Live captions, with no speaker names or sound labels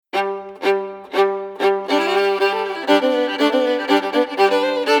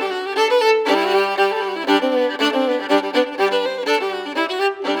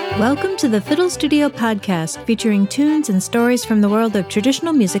to the Fiddle Studio podcast, featuring tunes and stories from the world of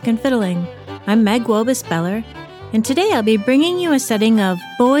traditional music and fiddling. I'm Meg Wobus-Beller, and today I'll be bringing you a setting of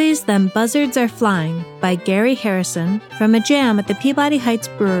Boys Them Buzzards Are Flying by Gary Harrison from a jam at the Peabody Heights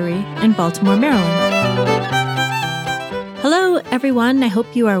Brewery in Baltimore, Maryland. Hello, everyone. I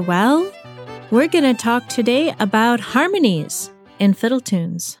hope you are well. We're going to talk today about harmonies in fiddle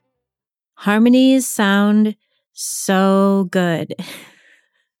tunes. Harmonies sound so good.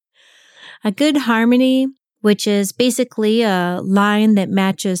 A good harmony, which is basically a line that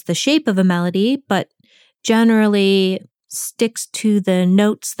matches the shape of a melody, but generally sticks to the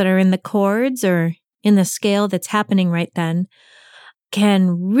notes that are in the chords or in the scale that's happening right then,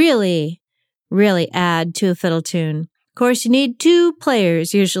 can really, really add to a fiddle tune. Of course, you need two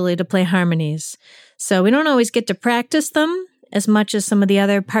players usually to play harmonies, so we don't always get to practice them as much as some of the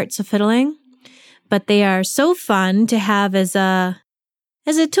other parts of fiddling, but they are so fun to have as a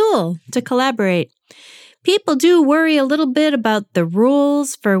tool to collaborate. People do worry a little bit about the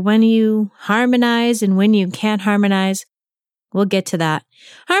rules for when you harmonize and when you can't harmonize. We'll get to that.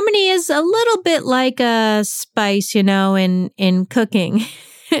 Harmony is a little bit like a spice, in cooking.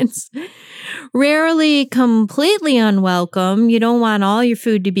 It's rarely completely unwelcome. You don't want all your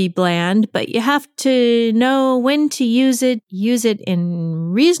food to be bland, but you have to know when to use it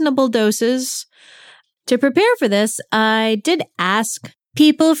in reasonable doses. To prepare for this, I did ask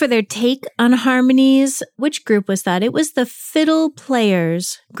people for their take on harmonies. Which group was that? It was the Fiddle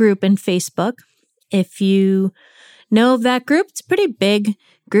Players group in Facebook. If you know of that group, it's a pretty big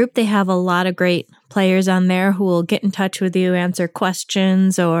group. They have a lot of great players on there who will get in touch with you, answer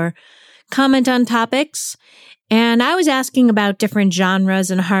questions, or comment on topics. And I was asking about different genres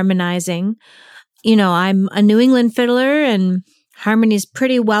and harmonizing. I'm a New England fiddler, and harmony is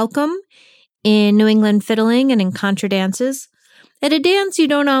pretty welcome in New England fiddling and in contra dances. At a dance, you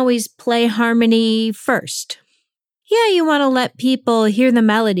don't always play harmony first. Yeah, you want to let people hear the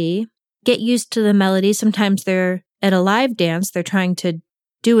melody, get used to the melody. Sometimes they're at a live dance, they're trying to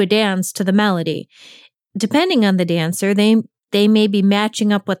do a dance to the melody. Depending on the dancer, they may be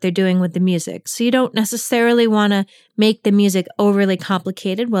matching up what they're doing with the music. So you don't necessarily want to make the music overly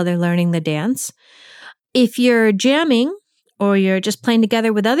complicated while they're learning the dance. If you're jamming or you're just playing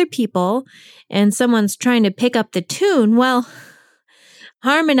together with other people and someone's trying to pick up the tune, well,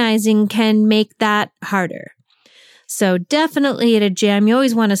 harmonizing can make that harder. So definitely at a jam, you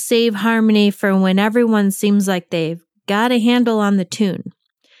always want to save harmony for when everyone seems like they've got a handle on the tune.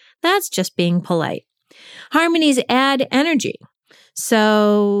 That's just being polite. Harmonies add energy.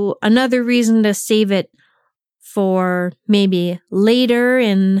 So another reason to save it for maybe later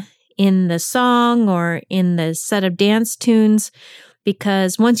in the song or in the set of dance tunes,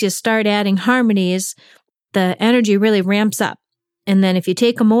 because once you start adding harmonies, the energy really ramps up. And then if you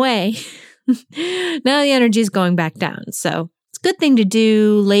take them away, now the energy is going back down. So it's a good thing to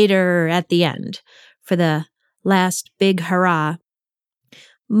do later at the end for the last big hurrah.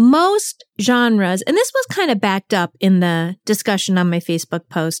 Most genres, and this was kind of backed up in the discussion on my Facebook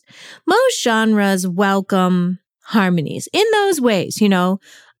post, most genres welcome harmonies in those ways,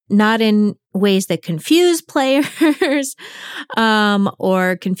 not in ways that confuse players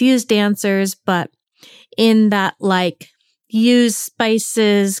or confuse dancers, but in that use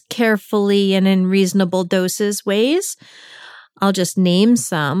spices carefully and in reasonable doses ways. I'll just name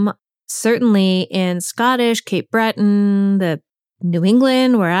some. Certainly in Scottish, Cape Breton, the New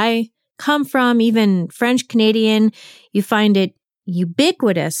England, where I come from, even French Canadian, you find it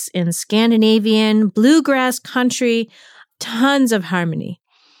ubiquitous in Scandinavian, bluegrass country, tons of harmony.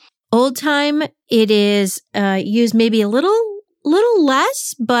 Old time, it is used maybe a little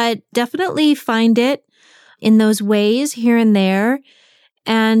less, but definitely find it in those ways here and there.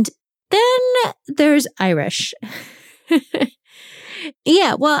 And then there's Irish.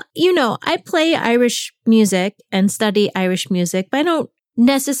 Yeah, well, I play Irish music and study Irish music, but I don't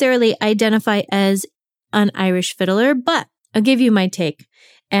necessarily identify as an Irish fiddler, but I'll give you my take.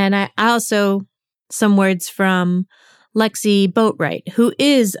 And I also, some words from Lexi Boatwright, who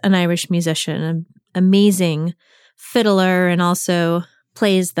is an Irish musician, an amazing fiddler, and also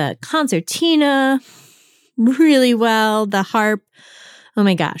plays the concertina really well, the harp. Oh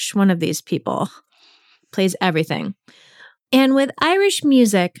my gosh, one of these people plays everything. And with Irish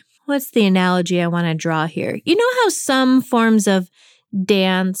music, what's the analogy I want to draw here? You know how some forms of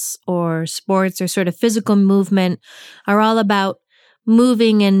dance or sports or sort of physical movement are all about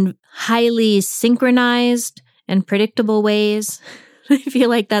moving in highly synchronized and predictable ways? I feel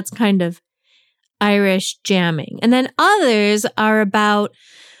like that's kind of Irish jamming. And then others are about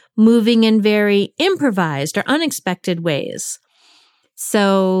moving in very improvised or unexpected ways.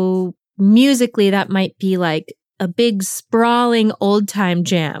 So musically, that might be like a big sprawling old time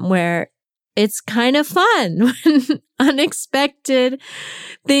jam where it's kind of fun when unexpected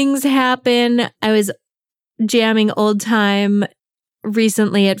things happen. I was jamming old time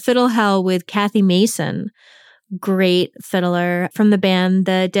recently at Fiddle Hell with Kathy Mason, great fiddler from the band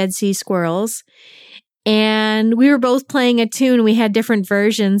The Dead Sea Squirrels. And we were both playing a tune. We had different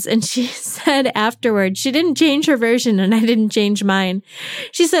versions. And she said afterwards, she didn't change her version and I didn't change mine.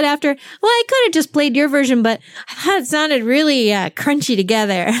 She said after, well, I could have just played your version, but I thought it sounded really crunchy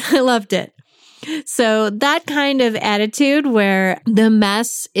together. I loved it. So that kind of attitude where the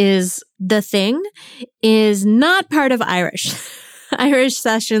mess is the thing is not part of Irish. Irish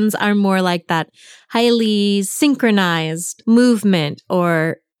sessions are more like that highly synchronized movement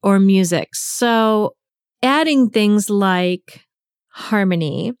or music. So adding things like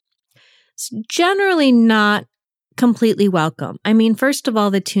harmony is generally not completely welcome. I mean, first of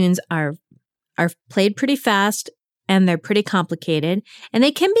all, the tunes are played pretty fast and they're pretty complicated, and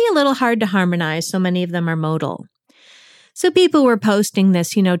they can be a little hard to harmonize. So many of them are modal. So people were posting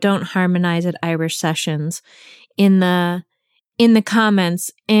this, don't harmonize at Irish sessions in the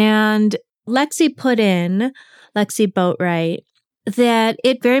comments. And Lexi Boatwright, that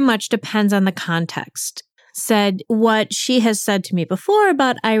it very much depends on the context. Said what she has said to me before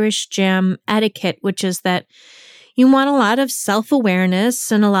about Irish jam etiquette, which is that you want a lot of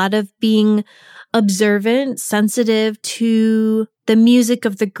self-awareness and a lot of being observant, sensitive to the music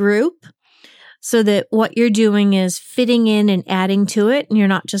of the group, so that what you're doing is fitting in and adding to it. And you're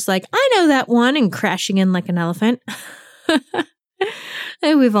not just like, I know that one, and crashing in like an elephant.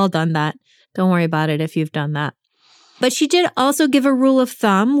 And we've all done that. Don't worry about it if you've done that. But she did also give a rule of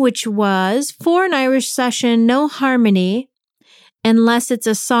thumb, which was for an Irish session, no harmony unless it's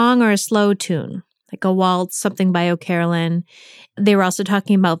a song or a slow tune, like a waltz, something by O'Carolan. They were also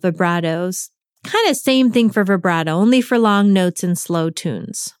talking about vibratos. Kind of same thing for vibrato, only for long notes and slow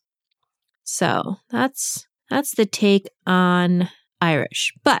tunes. So that's the take on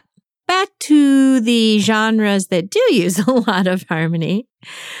Irish. But back to the genres that do use a lot of harmony.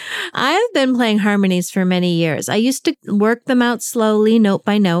 I've been playing harmonies for many years. I used to work them out slowly, note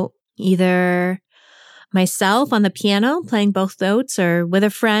by note, either myself on the piano, playing both notes, or with a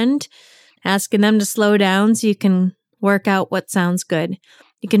friend, asking them to slow down so you can work out what sounds good.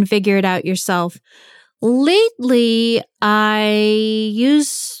 You can figure it out yourself. Lately, I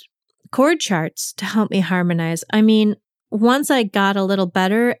use chord charts to help me harmonize. I mean, once I got a little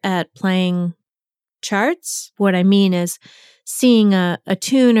better at playing charts, what I mean is seeing a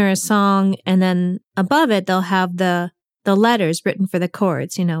tune or a song, and then above it, they'll have the letters written for the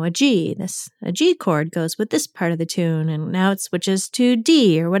chords. A G. A G chord goes with this part of the tune, and now it switches to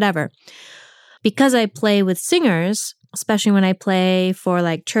D or whatever. Because I play with singers, especially when I play for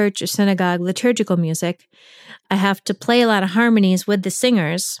like church or synagogue liturgical music, I have to play a lot of harmonies with the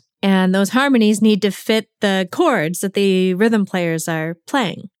singers, and those harmonies need to fit the chords that the rhythm players are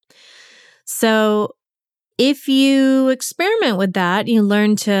playing. So if you experiment with that, you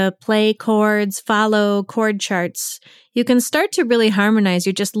learn to play chords, follow chord charts, you can start to really harmonize.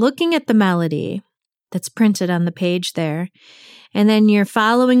 You're just looking at the melody that's printed on the page there, and then you're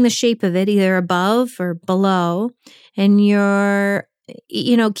following the shape of it, either above or below, and you're,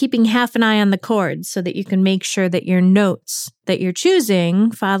 keeping half an eye on the chords so that you can make sure that your notes that you're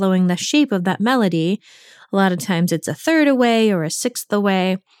choosing, following the shape of that melody, a lot of times it's a third away or a sixth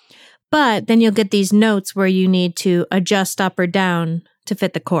away. But then you'll get these notes where you need to adjust up or down to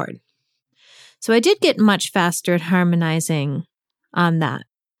fit the chord. So I did get much faster at harmonizing on that.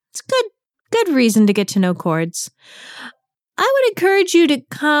 It's good reason to get to know chords. I would encourage you to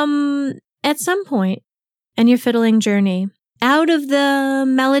come at some point in your fiddling journey out of the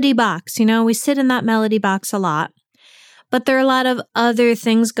melody box. We sit in that melody box a lot, but there are a lot of other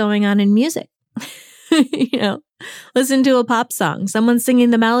things going on in music. Listen to a pop song, someone's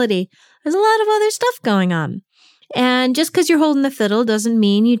singing the melody. There's a lot of other stuff going on. And just because you're holding the fiddle doesn't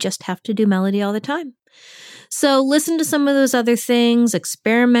mean you just have to do melody all the time. So listen to some of those other things,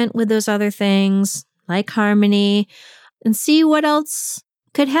 experiment with those other things, like harmony, and see what else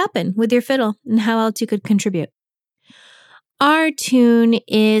could happen with your fiddle and how else you could contribute. Our tune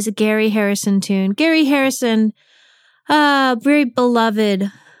is a Gary Harrison tune. Gary Harrison, very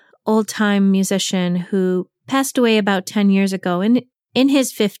beloved old-time musician who passed away about 10 years ago in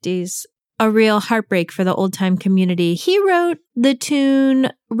his 50s, a real heartbreak for the old-time community. He wrote the tune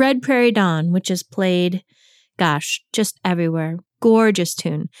Red Prairie Dawn, which is played, just everywhere. Gorgeous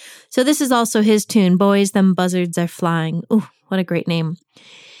tune. So this is also his tune, Boys Them Buzzards Are Flying. Ooh, what a great name.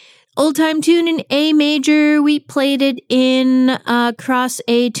 Old time tune in A major. We played it in cross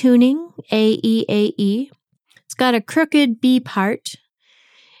A tuning, A, E, A, E. It's got a crooked B part.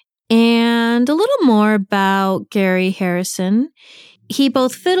 And a little more about Gary Harrison. He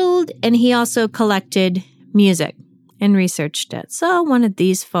both fiddled and he also collected music and researched it. So one of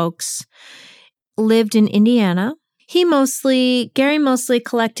these folks lived in Indiana. Gary mostly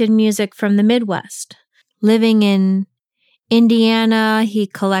collected music from the Midwest. Living in Indiana, he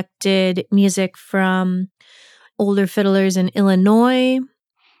collected music from older fiddlers in Illinois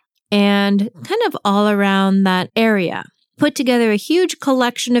and kind of all around that area. Put together a huge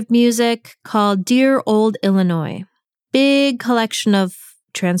collection of music called Dear Old Illinois. Big collection of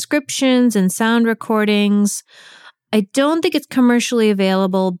transcriptions and sound recordings. I don't think it's commercially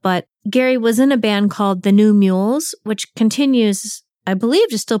available, but Gary was in a band called The New Mules, which continues, I believe,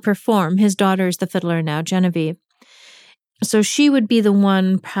 to still perform. His daughter is the fiddler now, Genevieve. So she would be the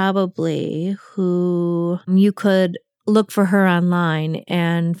one probably who you could look for her online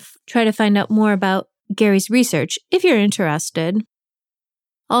and try to find out more about Gary's research if you're interested.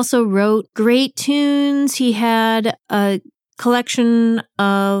 Also wrote great tunes. He had a collection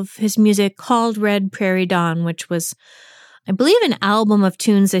of his music called Red Prairie Dawn, which was, I believe, an album of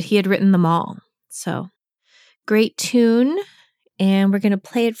tunes that he had written them all. So, great tune, and we're going to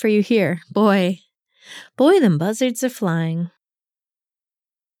play it for you here. Boy, them buzzards are flying.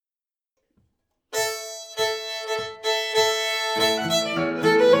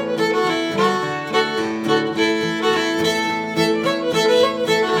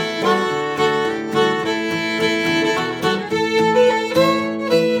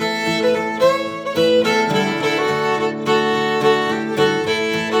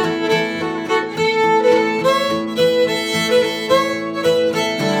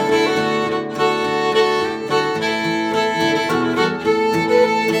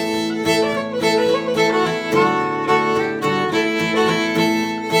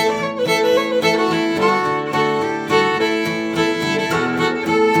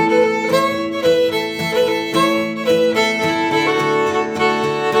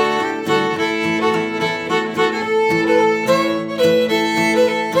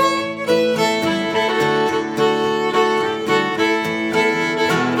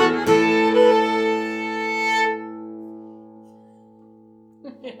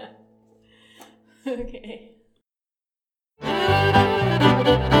 Okay.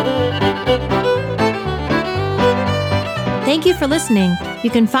 Thank you for listening. You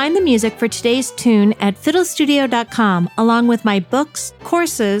can find the music for today's tune at fiddlestudio.com, along with my books,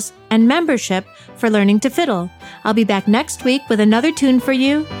 courses, and membership for learning to fiddle. I'll be back next week with another tune for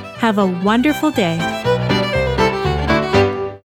you. Have a wonderful day.